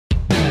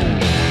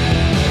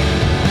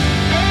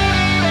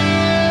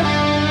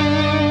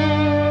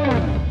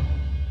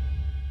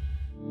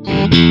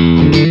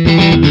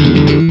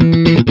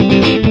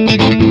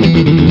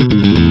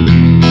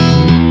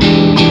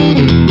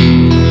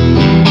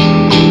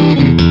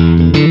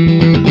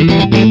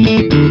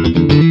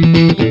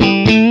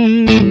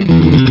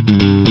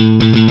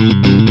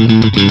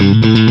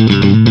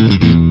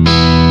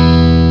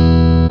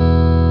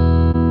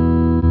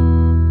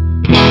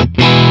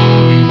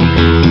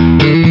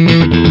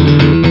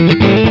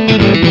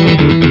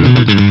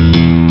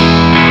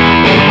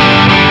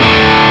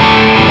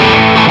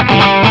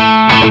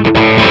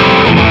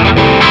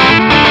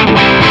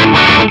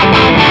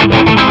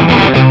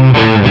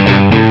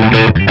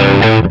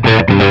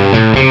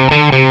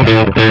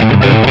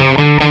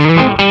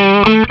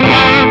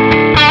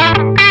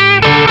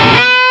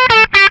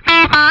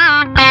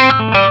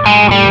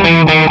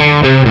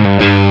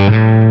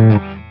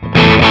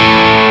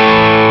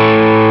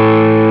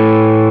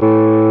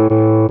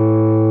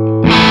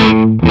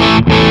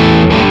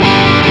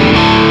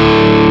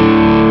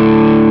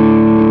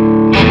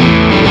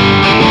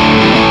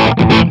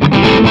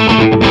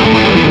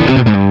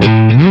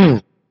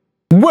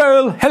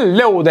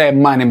Hello there,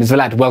 my name is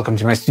Vlad. Welcome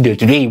to my studio.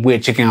 Today we're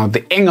checking out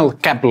the ENGL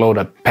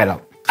Cabloader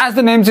pedal. As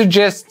the name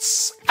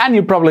suggests, and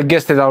you probably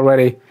guessed it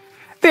already,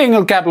 the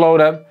ENGL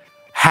Cabloader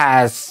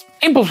has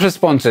impulse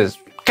responses,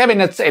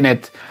 cabinets in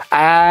it,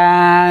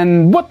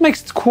 and what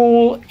makes it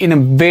cool in a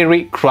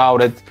very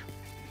crowded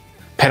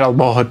pedal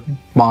market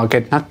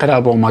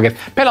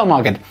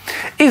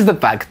is the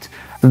fact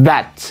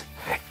that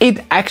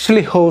it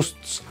actually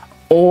hosts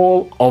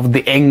all of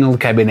the ENGL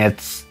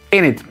cabinets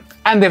in it.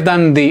 And they've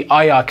done the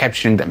IR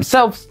capturing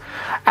themselves.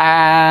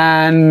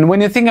 And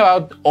when you think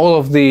about all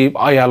of the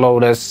IR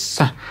loaders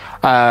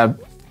out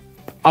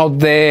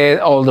there,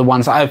 all the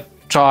ones I've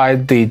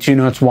tried, the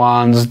Tunots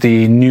ones,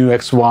 the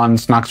NUX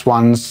ones, Nux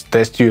ones,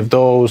 there's two of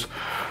those.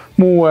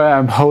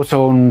 More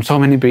Hoto, so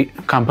many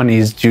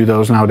companies do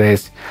those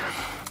nowadays.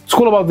 What's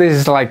cool about this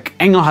is like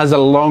ENGL has a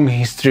long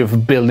history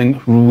of building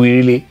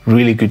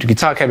really good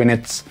guitar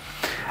cabinets.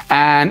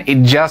 And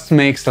it just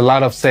makes a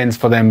lot of sense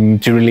for them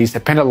to release a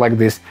pedal like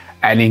this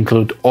and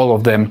include all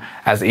of them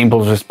as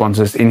impulse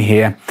responses in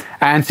here.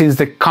 And since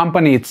the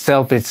company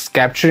itself is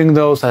capturing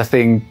those, I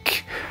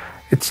think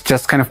it's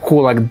just kind of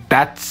cool. Like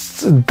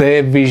that's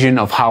their vision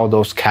of how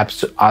those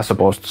cabs are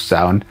supposed to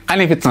sound. And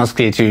if it's not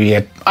clear to you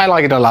yet, I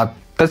like it a lot.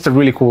 That's a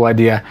really cool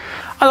idea.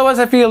 Otherwise,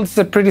 I feel it's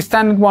a pretty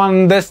standard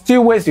one. There's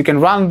two ways you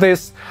can run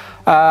this.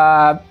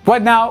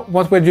 Right now,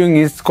 what we're doing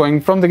is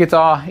going from the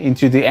guitar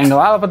into the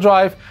ENGL Alpha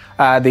drive.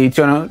 The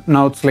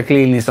Tunots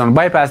clean is on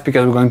bypass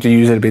because we're going to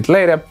use it a bit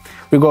later.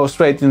 We go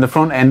straight in the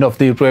front end of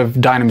the rev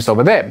dynamis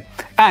over there.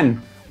 And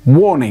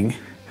warning,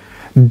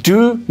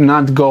 do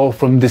not go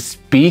from the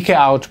speaker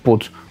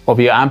output of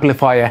your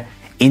amplifier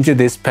into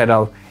this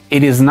pedal.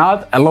 It is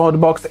not a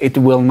load box, it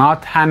will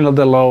not handle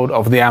the load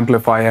of the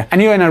amplifier,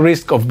 and you're in a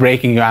risk of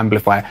breaking your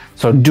amplifier.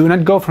 So do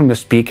not go from the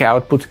speaker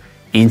output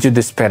into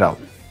this pedal.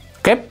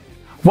 Okay?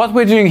 What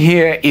we're doing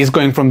here is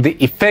going from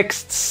the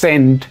effects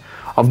send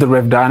of the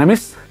rev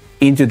dynamis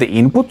into the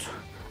input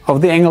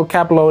of the ENGL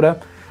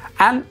Cabloader,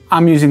 and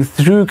I'm using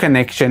through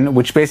connection,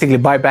 which basically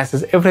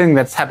bypasses everything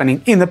that's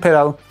happening in the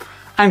pedal,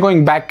 and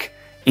going back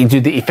into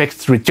the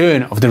effects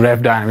return of the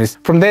rev dynamis.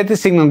 From there, the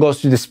signal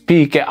goes to the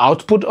speaker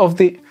output of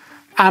the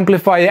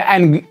amplifier,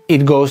 and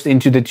it goes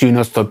into the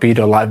Tunos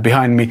Torpedo Live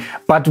behind me.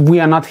 But we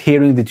are not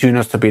hearing the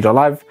Tunos Torpedo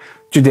Live.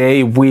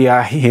 Today we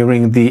are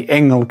hearing the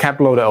ENGL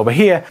Cabloader over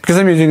here, because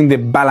I'm using the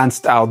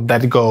balanced out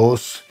that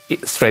goes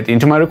straight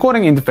into my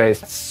recording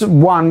interface. It's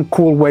one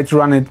cool way to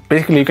run it.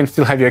 Basically, you can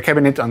still have your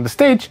cabinet on the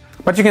stage,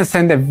 but you can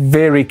send a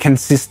very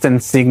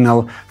consistent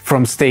signal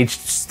from stage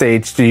to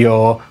stage to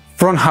your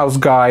front house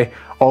guy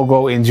or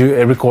go into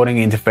a recording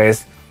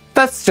interface.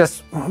 That's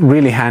just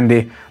really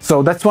handy.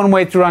 So that's one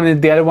way to run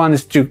it. The other one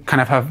is to kind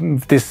of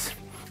have this,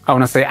 I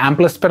want to say,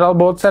 ampless pedal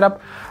board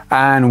setup,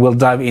 and we'll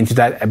dive into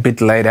that a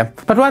bit later.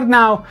 But right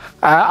now,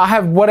 I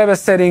have whatever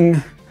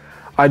setting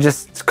I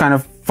just kind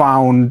of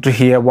found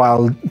here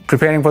while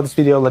preparing for this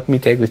video. Let me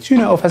take the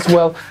tuner off as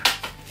well,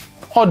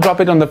 or drop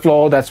it on the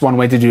floor. That's one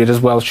way to do it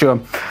as well, sure.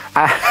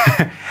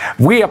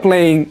 We are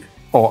playing,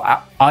 or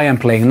I am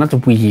playing, not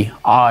we,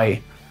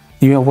 I.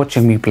 You are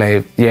watching me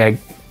play, yeah,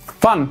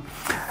 fun.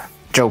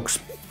 Jokes.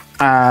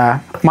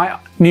 My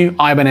new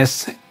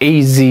Ibanez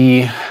AZ,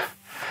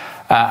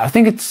 I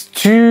think it's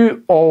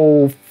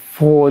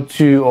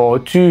 2042 or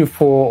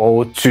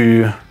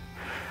 2402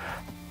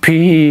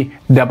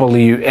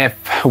 PWF,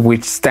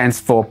 which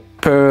stands for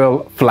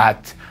Pearl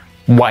Flat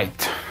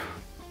White,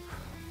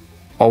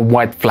 or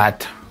White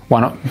Flat,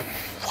 one of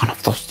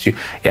those two.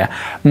 Yeah,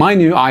 my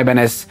new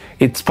Ibanez,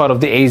 it's part of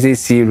the AZ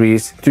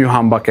series, 2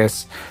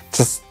 humbuckers.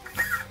 Just,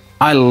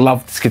 I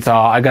love this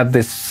guitar. I got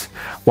this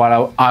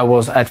while I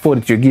was at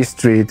 42 Gee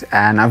Street,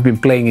 and I've been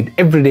playing it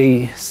every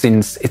day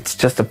since. It's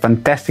just a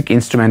fantastic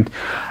instrument.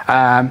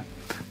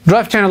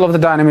 Drive channel of the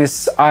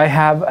dynamis, I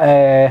have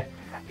a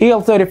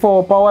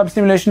EL34 power amp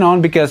simulation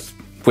on because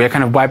we're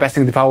kind of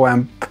bypassing the power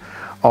amp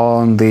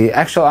on the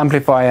actual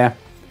amplifier.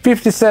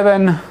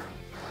 57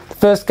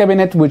 first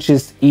cabinet, which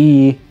is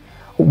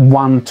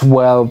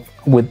E112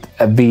 with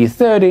a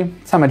V30.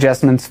 Some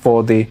adjustments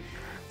for the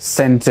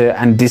center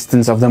and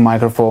distance of the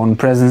microphone,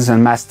 presence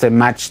and master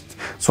matched,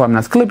 so I'm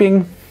not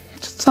clipping.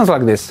 It sounds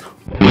like this.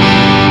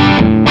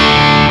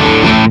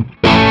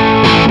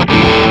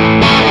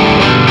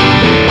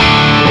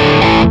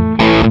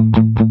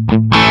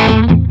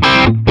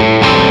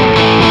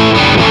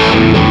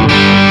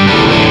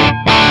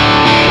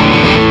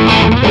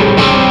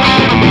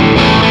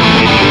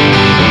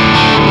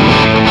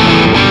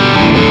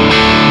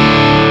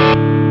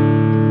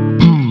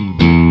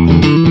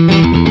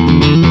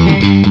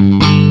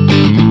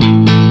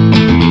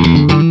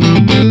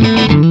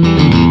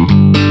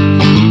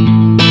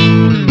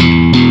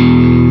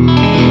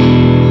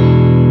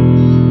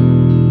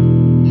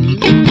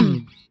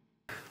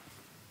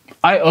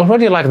 I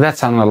already like that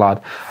sound a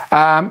lot.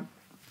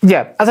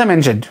 Yeah, as I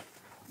mentioned,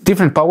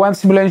 different power amp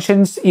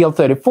simulations,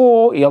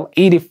 EL34,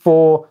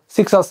 EL84,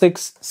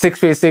 6L6,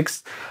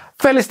 6V6,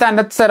 fairly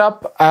standard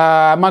setup.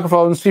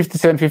 Microphones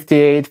 57,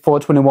 58,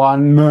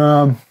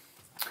 421,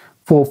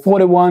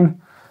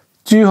 441,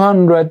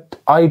 200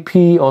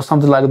 IP or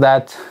something like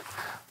that.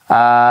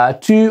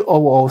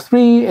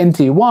 2003,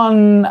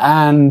 NT1,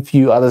 and a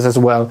few others as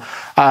well.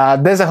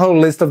 There's a whole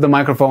list of the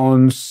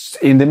microphones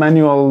in the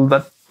manual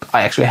that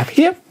I actually have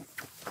here.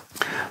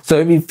 So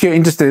if you're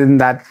interested in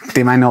that,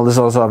 the manual is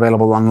also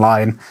available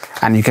online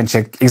and you can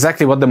check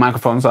exactly what the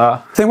microphones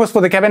are. Same was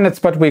for the cabinets,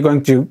 but we're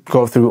going to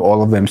go through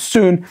all of them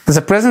soon. There's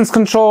a presence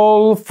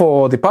control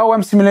for the power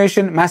amp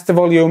simulation, master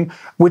volume,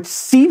 which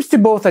seems to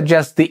both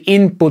adjust the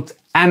input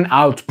and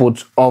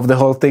output of the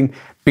whole thing,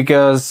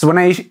 because when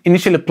I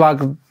initially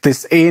plugged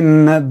this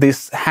in,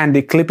 this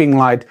handy clipping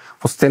light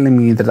was telling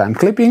me that I'm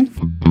clipping.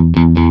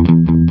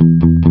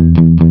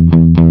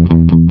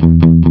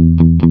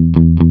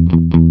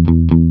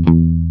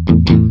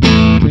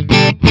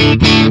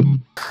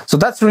 So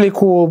that's really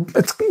cool.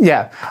 It's,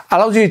 yeah,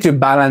 allows you to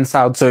balance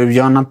out so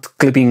you're not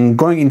clipping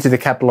going into the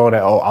cap loader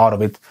or out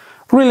of it.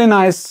 Really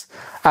nice.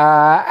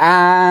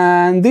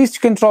 And these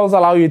controls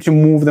allow you to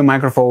move the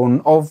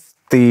microphone off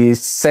the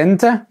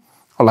center,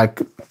 or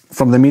like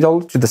from the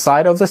middle to the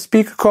side of the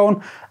speaker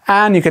cone,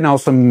 and you can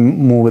also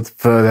move it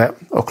further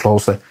or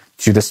closer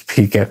to the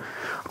speaker.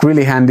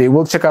 Really handy.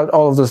 We'll check out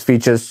all of those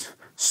features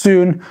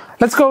soon.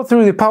 Let's go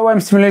through the power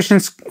amp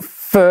simulations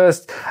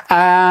first.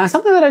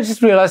 Something that I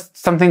just realized,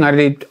 something I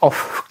did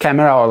off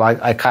camera, or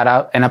like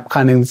I end up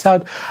cutting this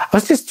out. I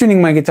was just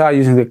tuning my guitar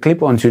using the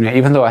clip-on tuner,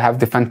 even though I have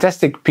the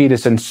fantastic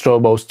Peterson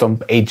Strobo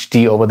Stomp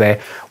HD over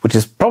there, which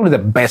is probably the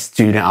best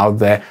tuner out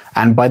there.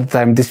 And by the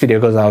time this video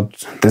goes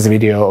out, there's a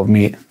video of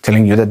me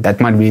telling you that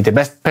that might be the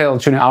best pedal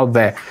tuner out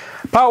there.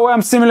 Power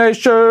amp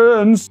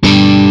simulations!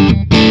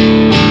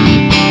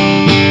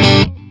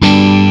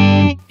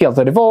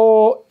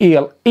 EL34,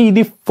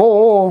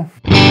 EL84.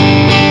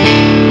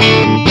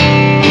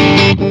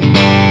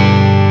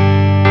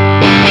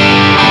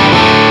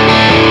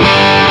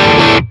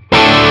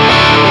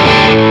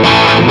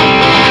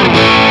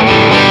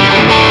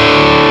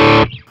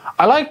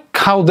 I like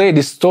how they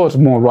distort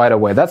more right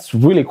away. That's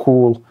really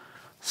cool.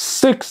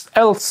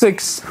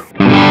 6L6.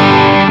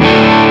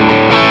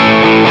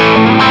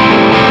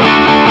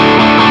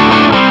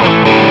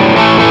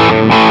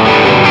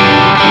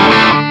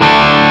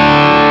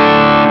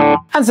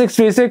 And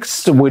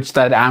 636, which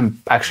that amp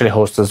actually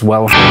hosts as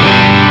well.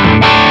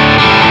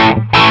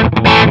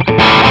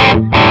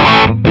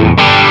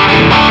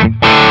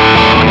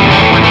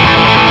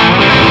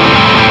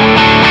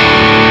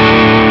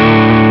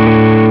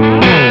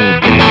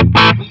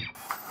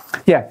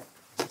 Yeah,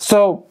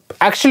 so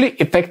actually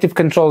effective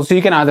controls, so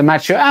you can either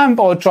match your amp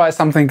or try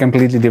something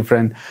completely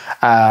different.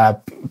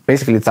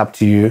 Basically, it's up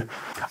to you.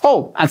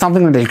 Oh, and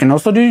something that you can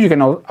also do, you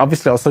can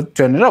obviously also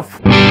turn it off.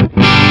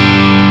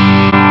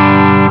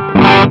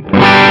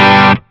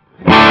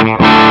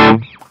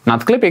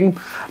 Not clipping.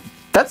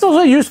 That's also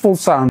a useful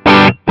sound.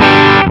 But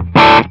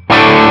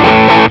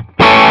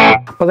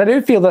I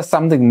do feel there's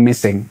something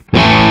missing.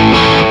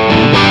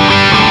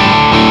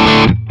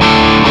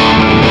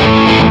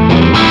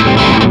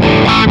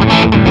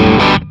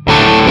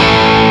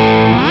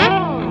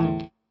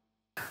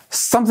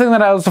 Something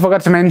that I also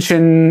forgot to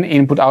mention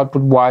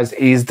input-output wise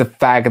is the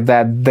fact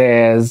that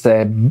there's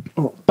a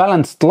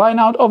balanced line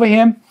out over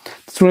here.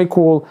 It's really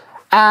cool.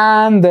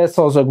 And there's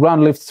also a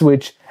ground lift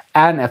switch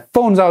and a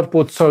phone's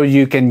output, so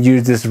you can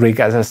use this rig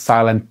as a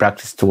silent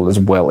practice tool as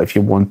well if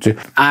you want to.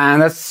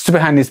 And that's super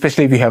handy,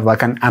 especially if you have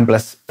like an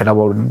ampless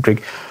pedal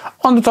rig.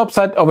 On the top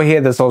side over here,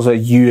 there's also a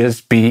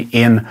USB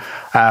in,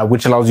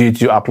 which allows you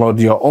to upload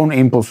your own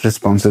impulse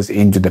responses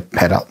into the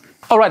pedal.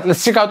 All right,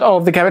 let's check out all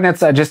of the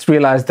cabinets. I just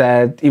realized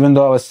that even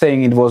though I was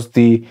saying it was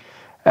the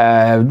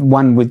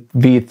one with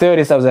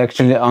V30s, I was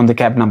actually on the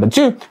cab number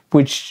 2,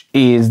 which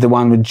is the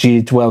one with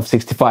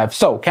G1265.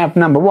 So cab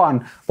number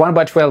 1,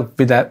 1x12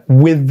 with a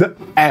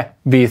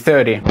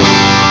V30.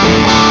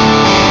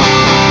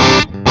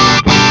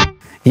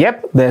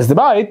 Yep, there's the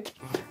bite.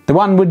 The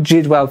one with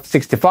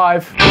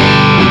G1265.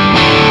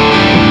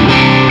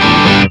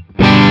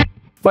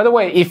 By the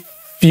way, if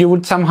you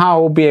would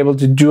somehow be able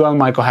to dual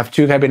mic or have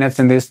two cabinets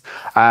in this,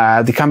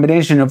 the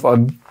combination of a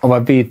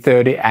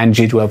V30 and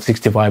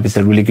G1265 is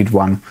a really good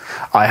one.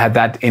 I had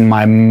that in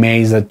my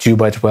Mesa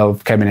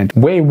 2x12 cabinet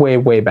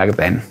way back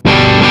then.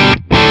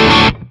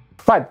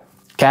 Right,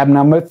 cab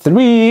number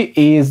 3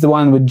 is the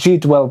one with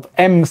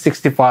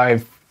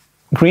G12M65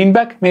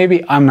 greenback,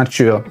 maybe, I'm not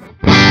sure.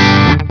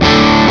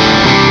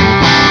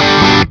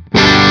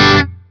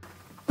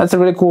 That's a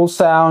really cool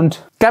sound.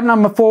 Cab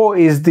number 4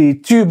 is the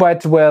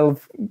 2x12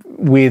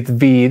 with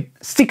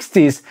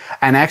V60s,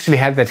 and I actually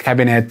had that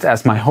cabinet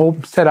as my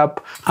home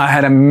setup. I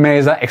had a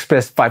Mesa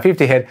Express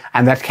 550 head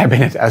and that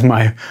cabinet as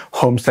my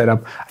home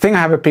setup. I think I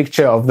have a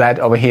picture of that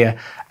over here.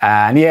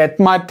 And yeah, it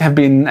might have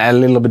been a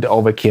little bit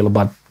overkill,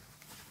 but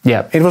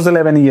yeah, it was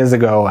 11 years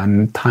ago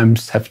and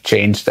times have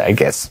changed, I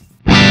guess.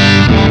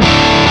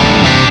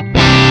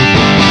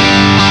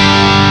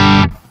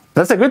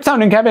 That's a good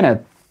sounding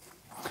cabinet.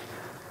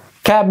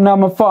 Cab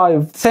number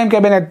 5, same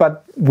cabinet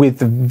but with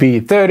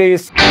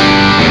V30s.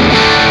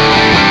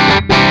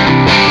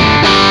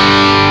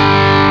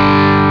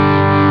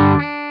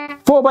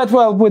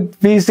 4x12 with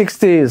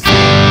V60s.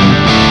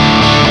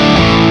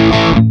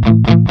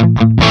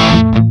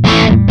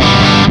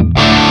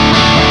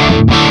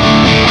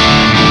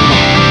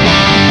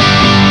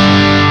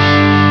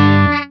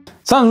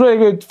 Sounds really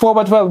good.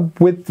 4x12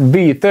 with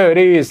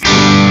V30s.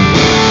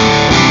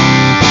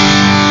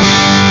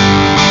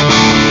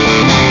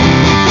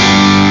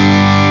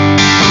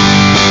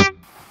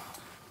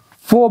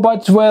 Four by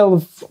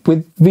 12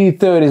 with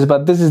V30s,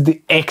 but this is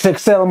the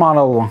XXL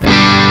model.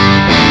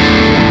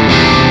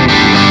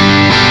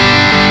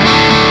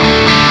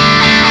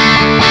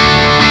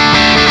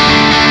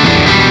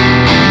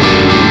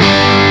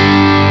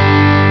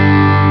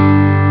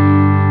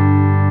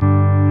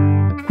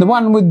 The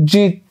one with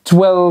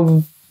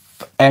G12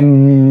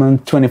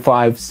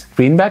 M25's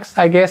greenbacks,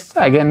 I guess,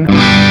 again.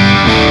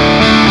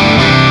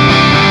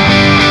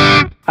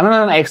 I'm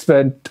not an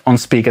expert on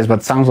speakers,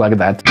 but sounds like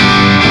that.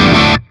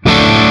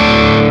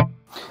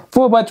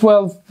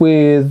 4x12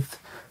 with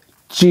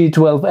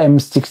G12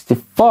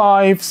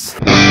 M65s.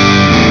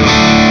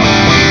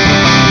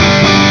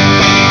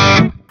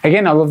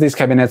 Again, all of these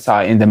cabinets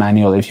are in the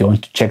manual if you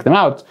want to check them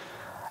out.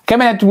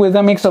 Cabinet with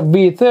a mix of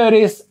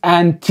V30s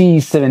and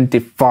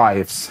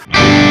T75s.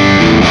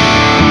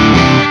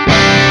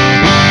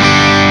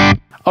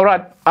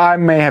 Alright, I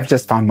may have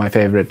just found my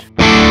favorite.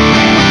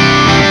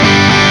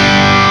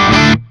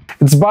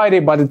 It's bitey,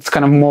 but it's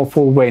kind of more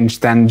full range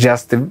than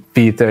just the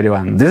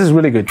V31. This is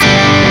really good.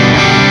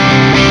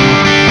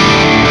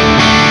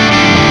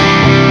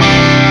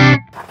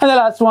 And the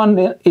last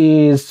one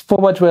is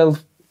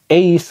 4x12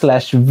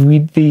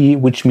 A/V,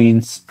 which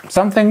means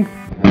something.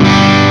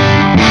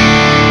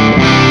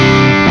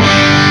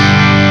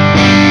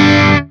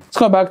 Let's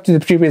go back to the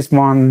previous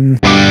one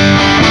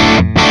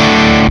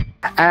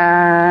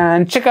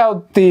and check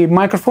out the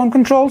microphone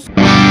controls.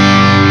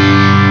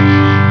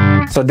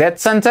 So dead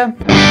center.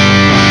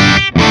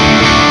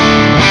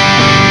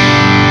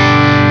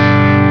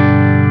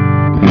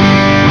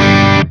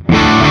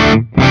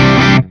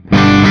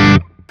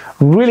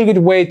 Really good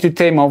way to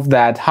tame off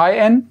that high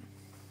end.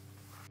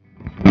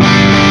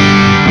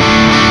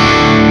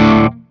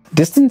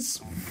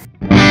 Distance.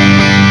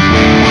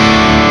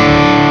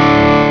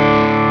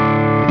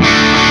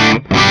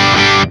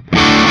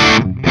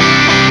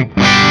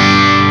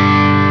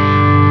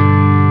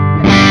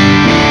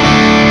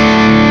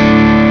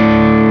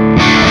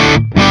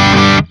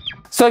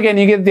 So again,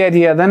 you get the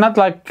idea. They're not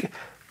like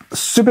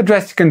super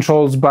drastic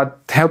controls, but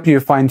help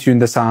you fine-tune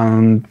the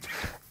sound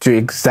to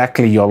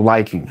exactly your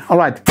liking. All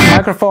right,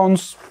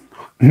 microphones,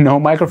 no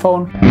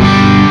microphone.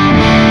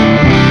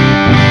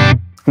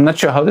 I'm not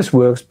sure how this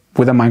works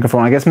with a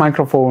microphone. I guess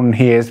microphone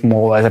here is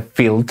more as a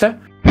filter.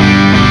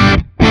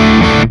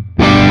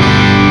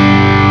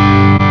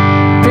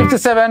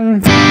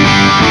 57,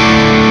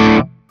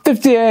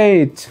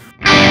 58,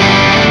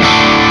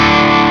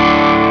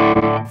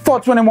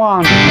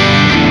 421,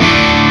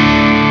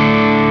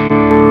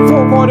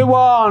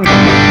 441,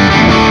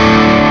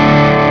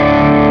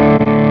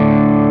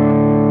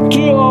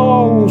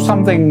 200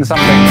 something.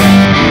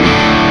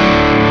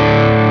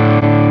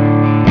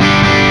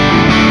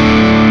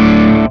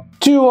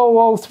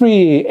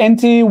 2003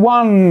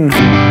 NT1,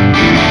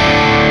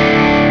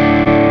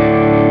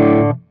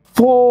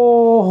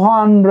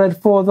 400,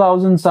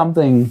 4000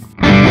 something,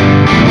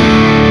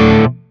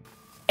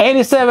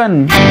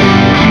 87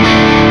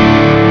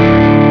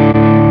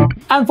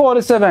 and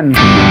 47.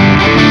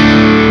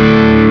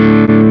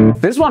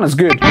 This one is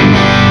good.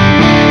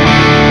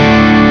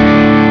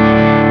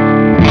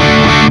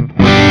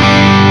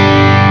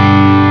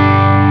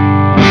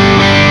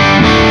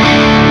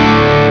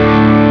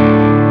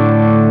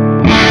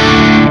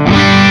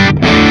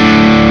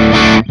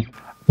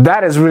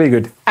 That is really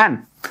good.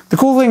 And the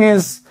cool thing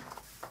is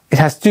it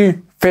has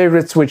two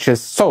favorite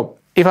switches. So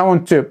if I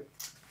want to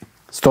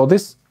store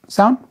this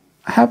sound,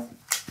 I have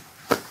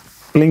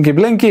blinky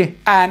blinky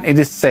and it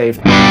is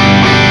saved.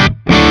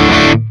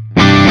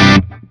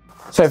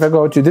 So if I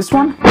go to this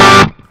one,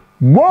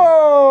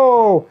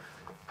 whoa!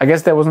 I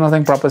guess there was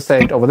nothing proper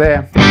saved over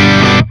there.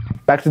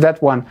 Back to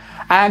that one.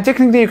 And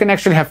technically you can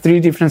actually have three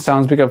different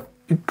sounds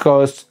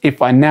because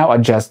if I now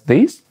adjust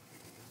these,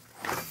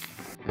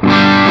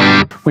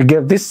 we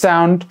get this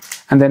sound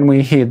and then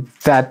we hit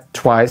that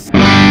twice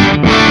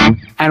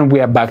and we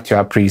are back to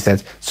our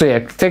presets. So yeah,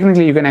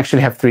 technically you can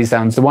actually have three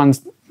sounds. The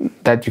ones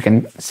that you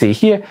can see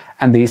here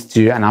and these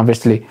two, and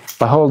obviously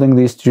by holding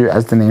these two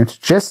as the name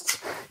suggests,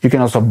 you can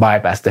also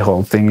bypass the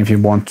whole thing if you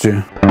want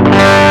to.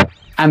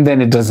 And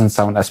then it doesn't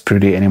sound as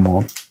pretty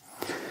anymore.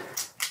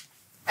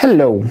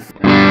 Hello.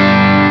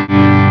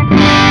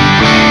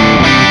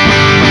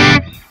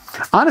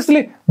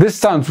 Honestly, this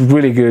sounds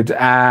really good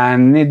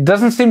and it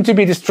doesn't seem to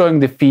be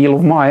destroying the feel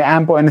of my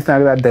amp or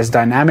anything like that. There's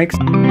dynamics.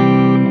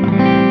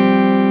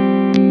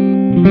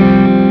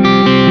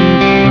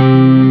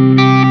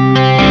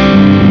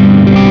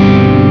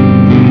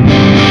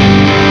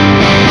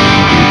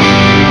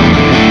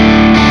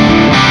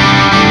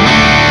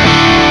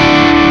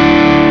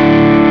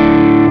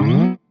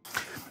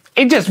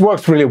 it just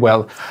works really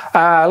well.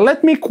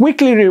 Let me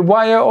quickly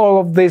rewire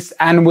all of this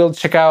and we'll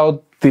check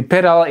out the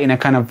pedal in a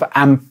kind of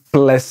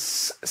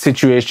ampless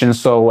situation.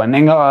 So an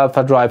ENGL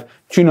Alpha Drive,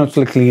 2 notes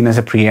clean as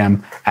a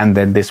preamp, and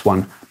then this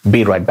one.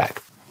 Be right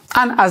back.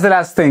 And as the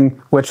last thing,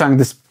 we're trying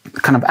this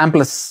kind of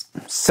ampless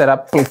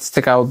setup. Let's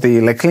check out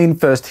the clean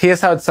first.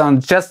 Here's how it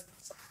sounds just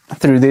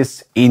through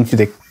this into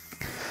the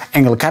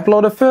ENGL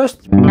Cabloader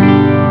first.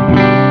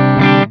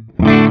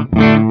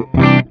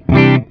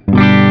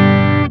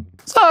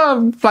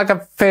 So like a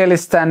fairly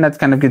standard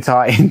kind of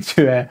guitar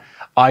into a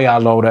IR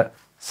loader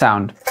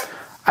sound.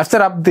 I've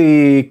set up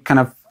the kind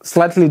of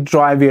slightly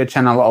drivier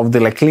channel of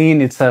the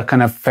clean. It's a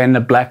kind of Fender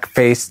black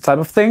face type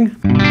of thing.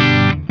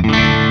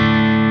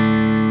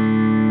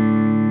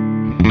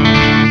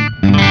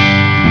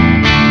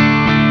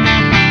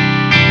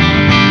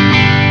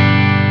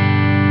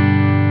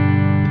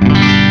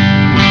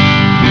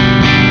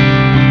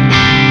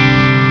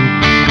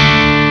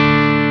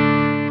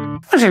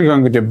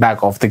 I'm going to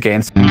back off the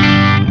gains.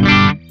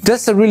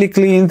 Just a really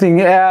clean thing.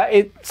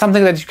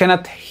 Something that you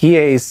cannot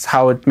hear is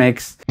how it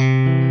makes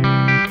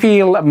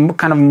feel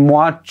kind of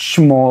much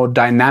more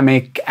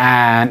dynamic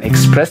and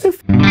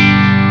expressive.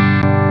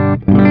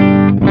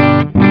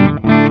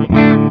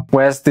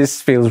 Whereas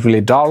this feels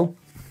really dull.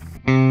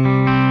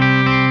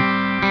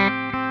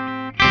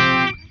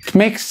 It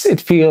makes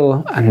it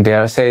feel, and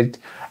dare I say it,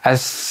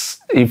 as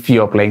if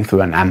you're playing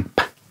through an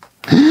amp.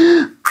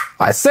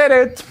 I said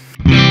it!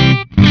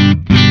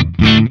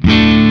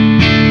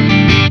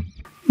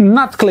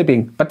 Not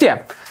clipping, but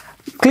yeah,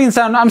 clean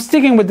sound. I'm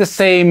sticking with the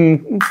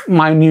same,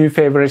 my new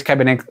favorite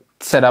cabinet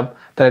setup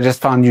that I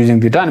just found using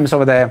the Dynamis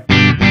over there.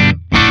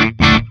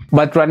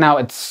 But right now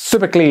it's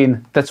super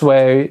clean. That's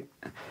why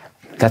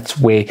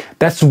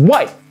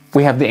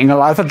we have the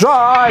ENGL Alpha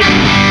Drive.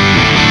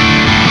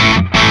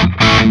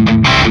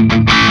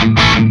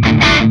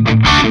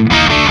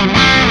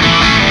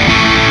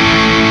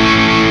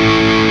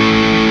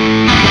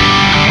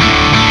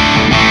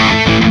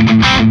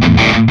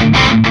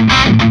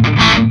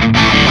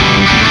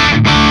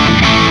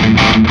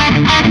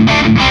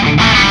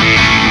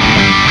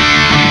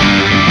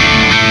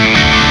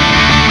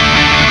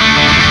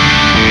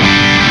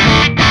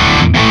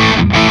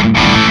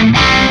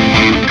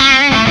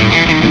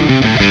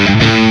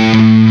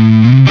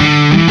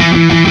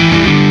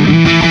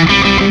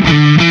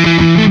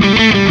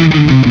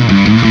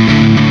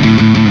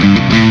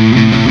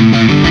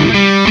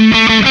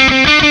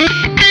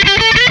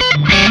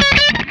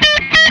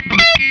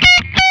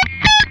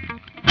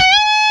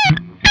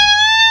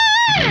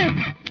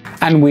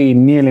 And we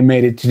nearly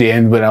made it to the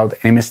end without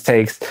any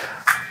mistakes,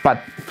 but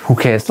who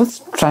cares? Let's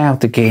try out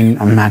the gain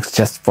on max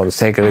just for the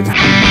sake of it.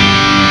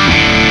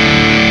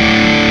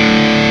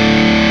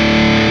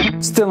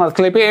 Still not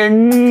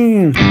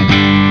clipping.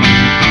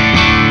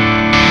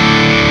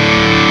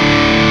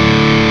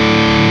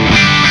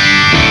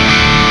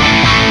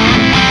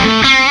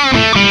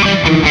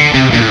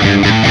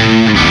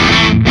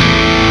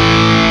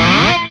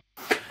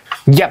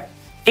 Yep,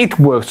 it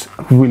works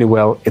really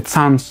well. It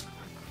sounds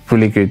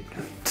really good.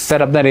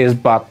 Setup that is,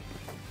 but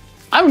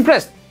I'm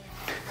impressed.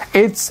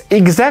 It's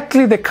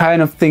exactly the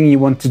kind of thing you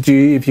want to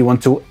do if you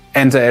want to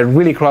enter a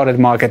really crowded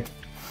market.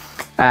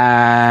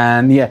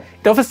 And yeah,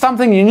 it offers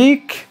something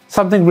unique,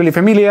 something really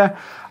familiar.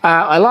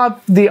 I love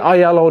the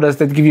IR loaders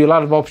that give you a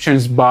lot of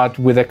options, but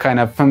with a kind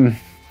of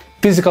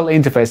physical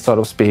interface, so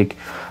to speak.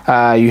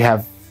 You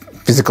have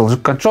physical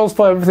controls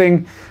for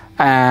everything,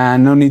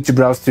 and no need to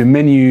browse through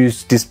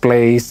menus,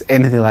 displays,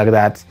 anything like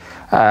that.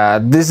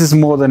 This is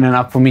more than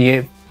enough for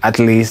me, at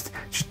least,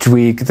 to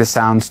tweak the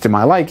sounds to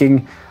my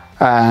liking.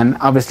 And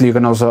obviously you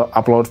can also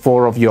upload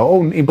 4 of your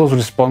own impulse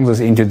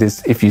responses into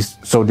this if you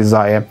so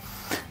desire.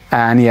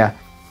 And yeah,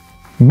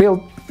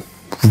 built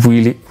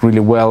really, really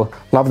well.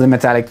 Love the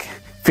metallic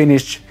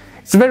finish.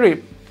 It's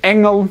very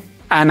ENGL,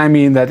 and I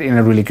mean that in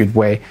a really good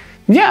way.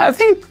 Yeah, I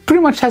think it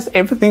pretty much has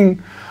everything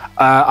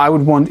I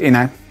would want in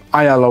an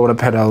IR loader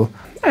pedal,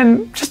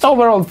 and just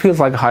overall it feels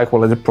like a high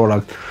quality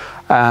product.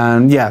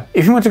 And yeah,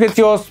 if you want to get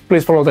yours,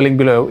 please follow the link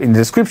below in the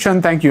description.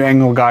 Thank you,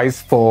 ENGL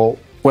guys, for,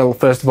 well,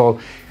 first of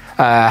all,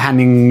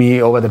 handing me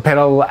over the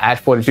pedal at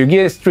 42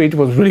 Gear Street. It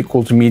was really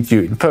cool to meet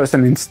you in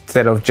person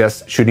instead of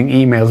just shooting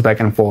emails back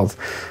and forth.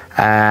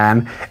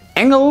 And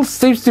ENGL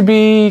seems to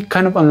be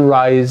kind of on the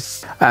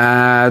rise.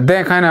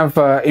 They're kind of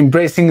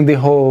embracing the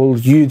whole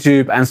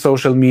YouTube and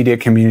social media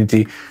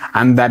community,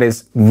 and that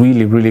is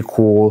really, really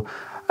cool.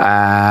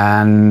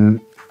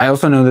 And I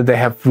also know that they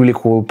have really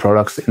cool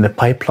products in the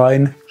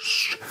pipeline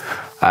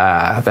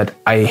that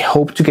I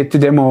hope to get to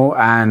demo,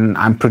 and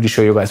I'm pretty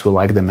sure you guys will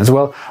like them as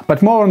well.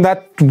 But more on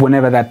that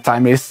whenever that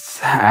time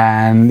is.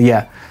 And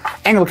yeah,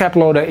 ENGL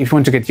Cabloader, if you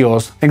want to get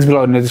yours, links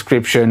below in the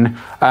description.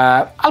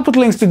 I'll put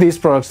links to these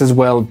products as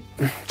well,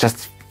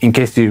 just in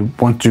case you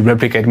want to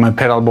replicate my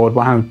pedal board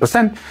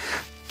 100%.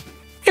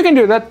 You can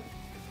do that.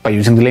 by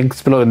using the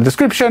links below in the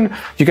description.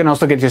 You can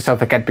also get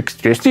yourself a Cat Pick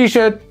Studios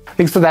t-shirt.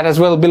 Links to that as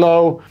well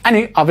below. And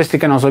you obviously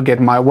can also get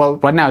my, well,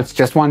 right now it's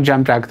just one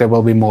jump track. There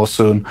will be more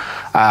soon.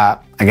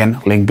 Again,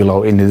 link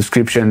below in the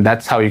description.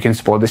 That's how you can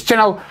support this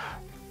channel.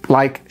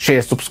 Like,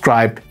 share,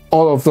 subscribe,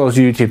 all of those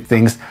YouTube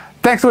things.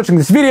 Thanks for watching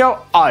this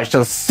video. I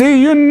shall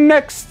see you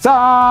next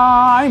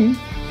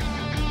time.